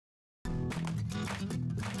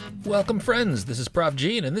Welcome friends, this is Prof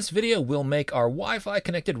G, and in this video we'll make our Wi-Fi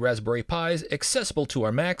connected Raspberry Pis accessible to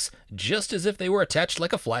our Macs just as if they were attached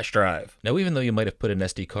like a flash drive. Now even though you might have put an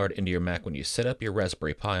SD card into your Mac when you set up your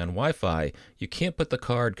Raspberry Pi on Wi-Fi, you can't put the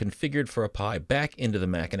card configured for a Pi back into the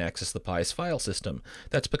Mac and access the Pi's file system.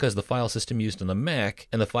 That's because the file system used on the Mac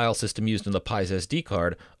and the file system used on the Pi's SD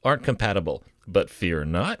card aren't compatible. But fear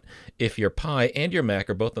not, if your Pi and your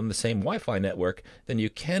Mac are both on the same Wi-Fi network, then you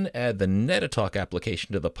can add the Netatalk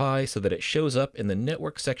application to the Pi so that it shows up in the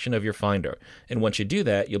network section of your Finder. And once you do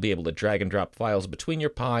that, you'll be able to drag and drop files between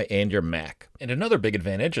your Pi and your Mac. And another big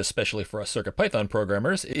advantage, especially for us CircuitPython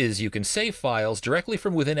programmers, is you can save files directly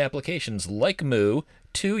from within applications like Moo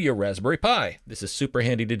to your Raspberry Pi. This is super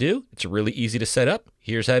handy to do. It's really easy to set up.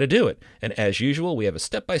 Here's how to do it. And as usual, we have a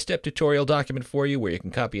step-by-step tutorial document for you where you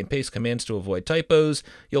can copy and paste commands to avoid typos.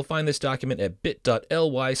 You'll find this document at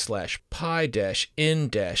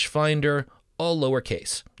bit.ly/pi-in-finder, all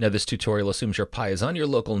lowercase. Now this tutorial assumes your Pi is on your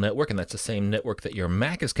local network, and that's the same network that your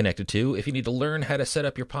Mac is connected to. If you need to learn how to set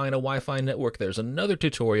up your Pi in a Wi-Fi network, there's another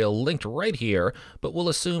tutorial linked right here, but we'll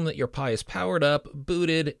assume that your Pi is powered up,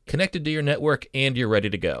 booted, connected to your network, and you're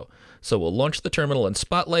ready to go. So we'll launch the terminal in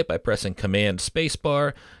Spotlight by pressing Command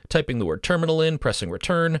Spacebar, typing the word terminal in, pressing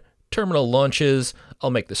return. Terminal launches.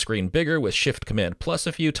 I'll make the screen bigger with Shift Command Plus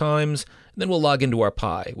a few times, and then we'll log into our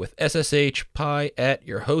Pi with SSH Pi at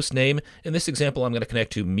your host name. In this example, I'm going to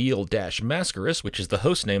connect to meal-mascaris, which is the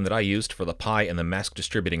host name that I used for the Pi and the Mask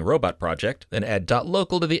Distributing Robot project. Then add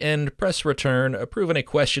 .local to the end, press return, approve any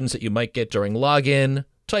questions that you might get during login,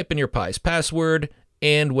 type in your Pi's password,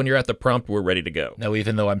 and when you're at the prompt, we're ready to go. Now,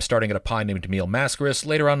 even though I'm starting at a Pi named meal-mascaris,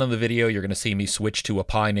 later on in the video, you're going to see me switch to a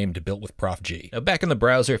Pi named built with Prof G. Now, back in the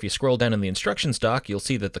browser, if you scroll down in the instructions doc, you'll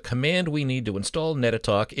see that the command we need to install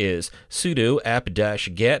Netatalk is sudo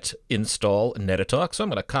apt-get install Netatalk. So I'm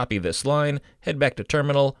going to copy this line, head back to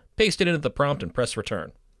terminal, paste it into the prompt, and press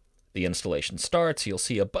return. The installation starts, you'll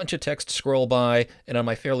see a bunch of text scroll by, and on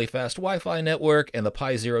my fairly fast Wi-Fi network and the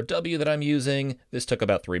Pi 0W that I'm using, this took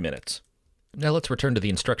about 3 minutes. Now let's return to the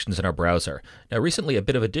instructions in our browser. Now recently a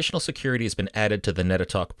bit of additional security has been added to the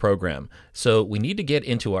Netatalk program. So we need to get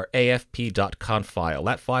into our afp.conf file.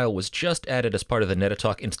 That file was just added as part of the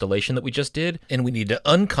Netatalk installation that we just did, and we need to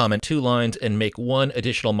uncomment 2 lines and make 1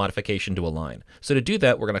 additional modification to a line. So to do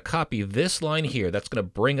that, we're going to copy this line here. That's going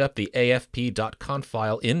to bring up the afp.conf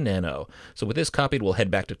file in Nano. So with this copied, we'll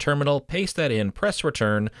head back to terminal, paste that in, press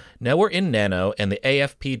return. Now we're in Nano, and the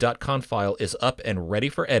afp.conf file is up and ready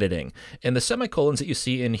for editing. And the semicolons that you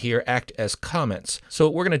see in here act as comments. So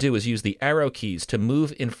what we're going to do is use the arrow keys to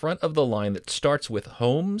move in front of the line that starts with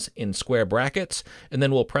homes in square brackets, and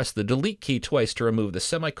then we'll press the delete key twice to remove the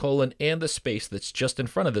semicolon and the space that's just in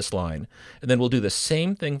front of this line. And then we'll do the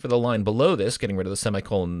same thing for the line below this, getting rid of the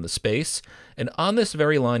semicolon and the space. And on this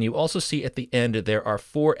very line, you also see at the end there are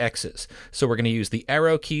 4 X's. So we're going to use the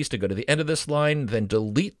arrow keys to go to the end of this line, then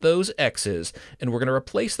delete those X's, and we're going to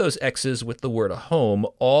replace those X's with the word home,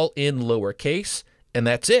 all in lowercase, and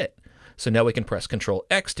that's it. So now we can press Ctrl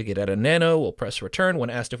X to get out of Nano, we'll press return when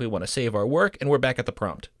asked if we want to save our work, and we're back at the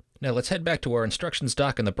prompt. Now let's head back to our instructions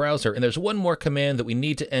doc in the browser, and there's one more command that we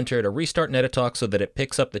need to enter to restart Netatalk so that it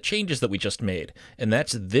picks up the changes that we just made. And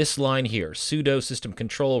that's this line here, sudo system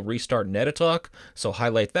control restart Netatalk. So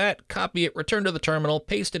highlight that, copy it, return to the terminal,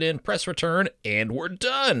 paste it in, press return, and we're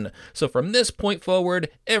done. So from this point forward,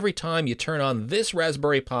 every time you turn on this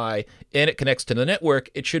Raspberry Pi and it connects to the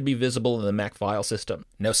network, it should be visible in the Mac file system.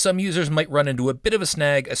 Now some users might run into a bit of a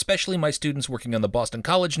snag, especially my students working on the Boston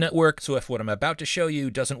College network. So if what I'm about to show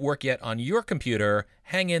you doesn't work yet on your computer,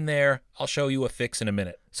 hang in there. I'll show you a fix in a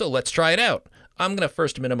minute. So let's try it out. I'm going to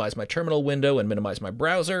first minimize my terminal window and minimize my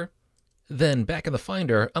browser. Then back in the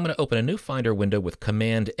Finder, I'm going to open a new Finder window with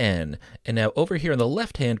Command N. And now over here in the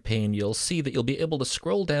left-hand pane, you'll see that you'll be able to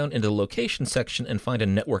scroll down into the location section and find a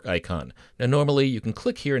network icon. Now normally you can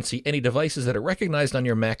click here and see any devices that are recognized on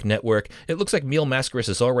your Mac network. It looks like meal-mascaris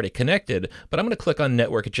is already connected, but I'm going to click on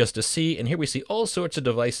network just to see, and here we see all sorts of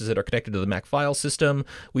devices that are connected to the Mac file system.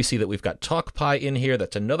 We see that we've got TalkPi in here.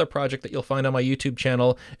 That's another project that you'll find on my YouTube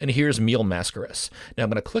channel. And here's meal-mascaris. Now I'm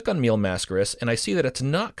going to click on meal-mascaris, and I see that it's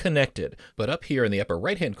not connected. But up here in the upper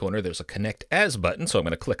right-hand corner, there's a Connect As button, so I'm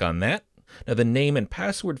going to click on that. Now the name and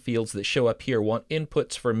password fields that show up here want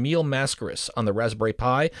inputs for meal-mascaris on the Raspberry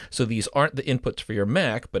Pi, so these aren't the inputs for your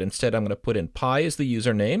Mac, but instead I'm going to put in Pi as the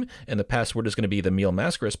username, and the password is going to be the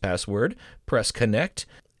meal-mascaris password. Press Connect.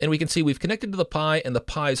 and we can see we've connected to the Pi, and the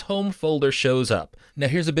Pi's home folder shows up. Now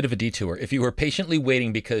here's a bit of a detour. If you were patiently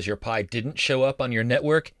waiting because your Pi didn't show up on your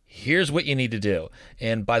network, here's what you need to do.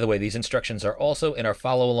 And by the way, these instructions are also in our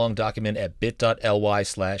follow-along document at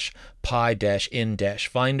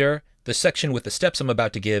bit.ly/pi-in-finder. The section with the steps I'm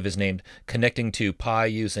about to give is named Connecting to Pi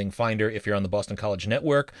Using Finder if you're on the Boston College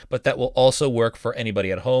network, but that will also work for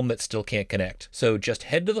anybody at home that still can't connect. So just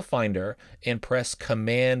head to the Finder and press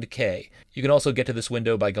Command K. You can also get to this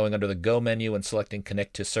window by going under the Go menu and selecting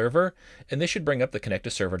Connect to Server, and this should bring up the Connect to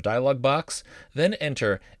Server dialog box. Then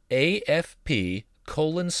enter AFP:/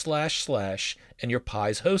 and your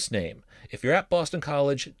Pi's host name. If you're at Boston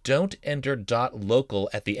College, don't enter .local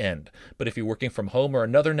at the end. But if you're working from home or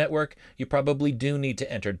another network, you probably do need to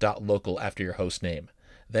enter .local after your host name.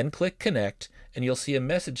 Then click Connect, and you'll see a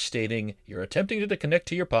message stating you're attempting to connect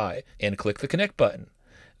to your Pi, and click the Connect button.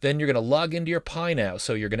 Then you're going to log into your Pi now,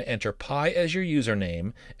 so you're going to enter Pi as your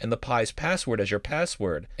username and the Pi's password as your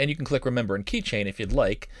password. And you can click Remember in Keychain if you'd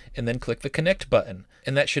like, and then click the Connect button.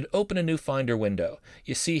 And that should open a new Finder window.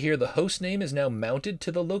 You see here the host name is now mounted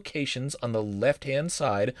to the locations on the left-hand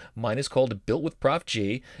side. Mine is called Built with Prof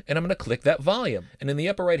G, and I'm going to click that volume. And in the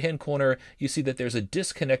upper right-hand corner, you see that there's a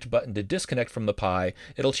disconnect button to disconnect from the Pi.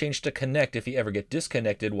 It'll change to connect if you ever get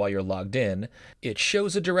disconnected while you're logged in. It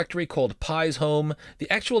shows a directory called Pi's Home. The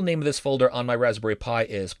actual name of this folder on my Raspberry Pi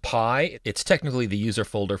is Pi. It's technically the user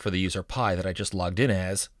folder for the user Pi that I just logged in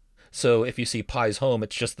as. So if you see Pi's Home,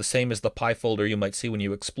 it's just the same as the Pi folder you might see when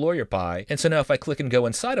you explore your Pi. And so now if I click and go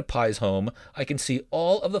inside of Pi's Home, I can see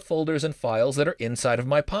all of the folders and files that are inside of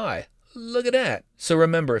my Pi. Look at that. So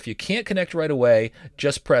remember, if you can't connect right away,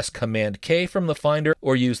 just press Command K from the Finder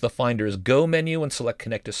or use the Finder's Go menu and select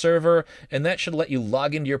Connect to Server, and that should let you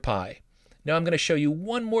log into your Pi. Now I'm going to show you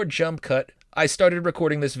one more jump cut. I started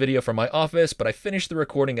recording this video from my office, but I finished the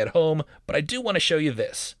recording at home, but I do want to show you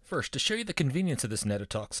this. First, to show you the convenience of this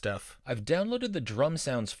Netatalk stuff, I've downloaded the drum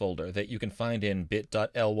sounds folder that you can find in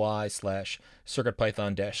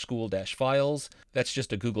bit.ly/CircuitPython-School-files. That's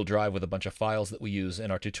just a Google Drive with a bunch of files that we use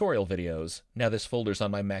in our tutorial videos. Now this folder's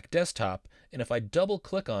on my Mac desktop, and if I double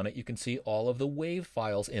click on it, you can see all of the WAV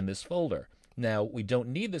files in this folder. Now, we don't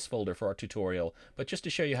need this folder for our tutorial, but just to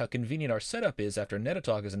show you how convenient our setup is after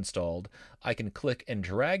Netatalk is installed, I can click and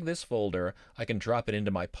drag this folder, I can drop it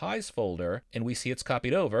into my Pi's folder, and we see it's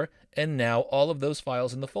copied over, and now all of those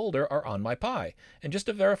files in the folder are on my Pi. And just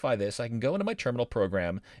to verify this, I can go into my terminal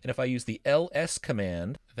program, and if I use the ls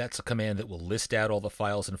command, that's a command that will list out all the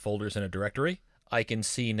files and folders in a directory, I can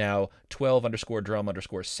see now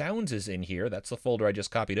 12_drum_sounds is in here. That's the folder I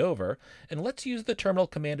just copied over. And let's use the terminal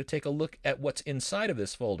command to take a look at what's inside of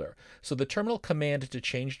this folder. So the terminal command to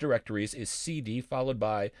change directories is cd followed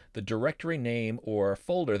by the directory name or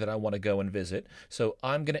folder that I want to go and visit. So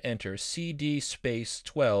I'm going to enter cd space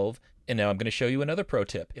 12. And now I'm going to show you another pro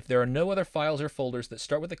tip. If there are no other files or folders that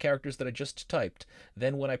start with the characters that I just typed,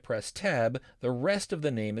 then when I press tab, the rest of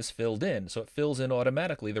the name is filled in. So it fills in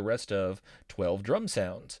automatically the rest of 12 drum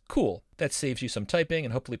sounds. Cool. That saves you some typing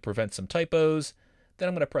and hopefully prevents some typos. Then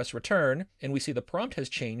I'm going to press return, and we see the prompt has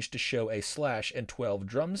changed to show a / and 12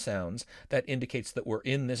 drum sounds. That indicates that we're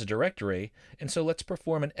in this directory. And so let's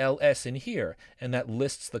perform an ls in here, and that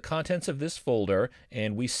lists the contents of this folder,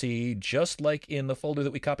 and we see, just like in the folder that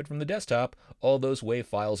we copied from the desktop, all those WAV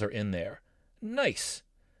files are in there. Nice!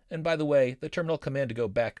 And by the way, the terminal command to go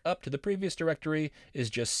back up to the previous directory is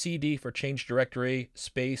just cd for change directory,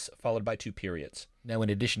 space, followed by 2 periods. Now,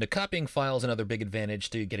 in addition to copying files, another big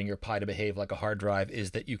advantage to getting your Pi to behave like a hard drive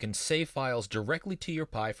is that you can save files directly to your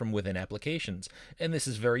Pi from within applications. And this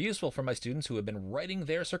is very useful for my students who have been writing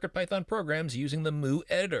their CircuitPython programs using the Mu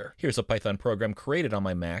editor. Here's a Python program created on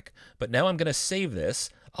my Mac, but now I'm going to save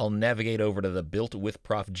this. I'll navigate over to the Built with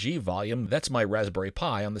Prof G volume. That's my Raspberry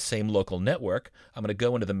Pi on the same local network. I'm going to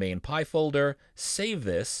go into the main Pi folder, save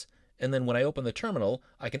this, and then when I open the terminal,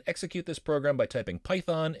 I can execute this program by typing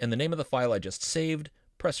Python and the name of the file I just saved,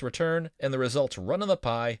 press return, and the results run on the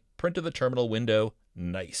Pi, print to the terminal window.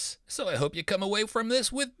 Nice. So I hope you come away from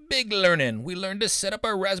this with big learning. We learned to set up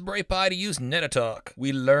our Raspberry Pi to use Netatalk.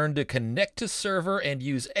 We learned to connect to server and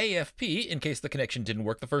use AFP in case the connection didn't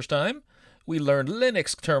work the first time. We learned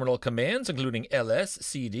Linux terminal commands, including ls,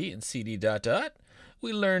 cd, and cd ...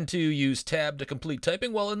 We learned to use tab to complete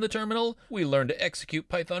typing while in the terminal. We learned to execute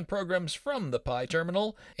Python programs from the Pi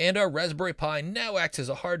terminal. And our Raspberry Pi now acts as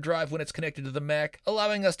a hard drive when it's connected to the Mac,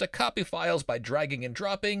 allowing us to copy files by dragging and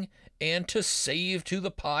dropping, and to save to the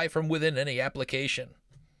Pi from within any application.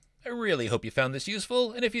 I really hope you found this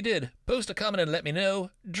useful, and if you did, post a comment and let me know.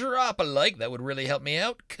 Drop a like, that would really help me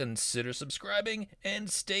out. Consider subscribing, and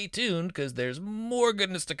stay tuned, because there's more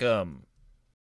goodness to come.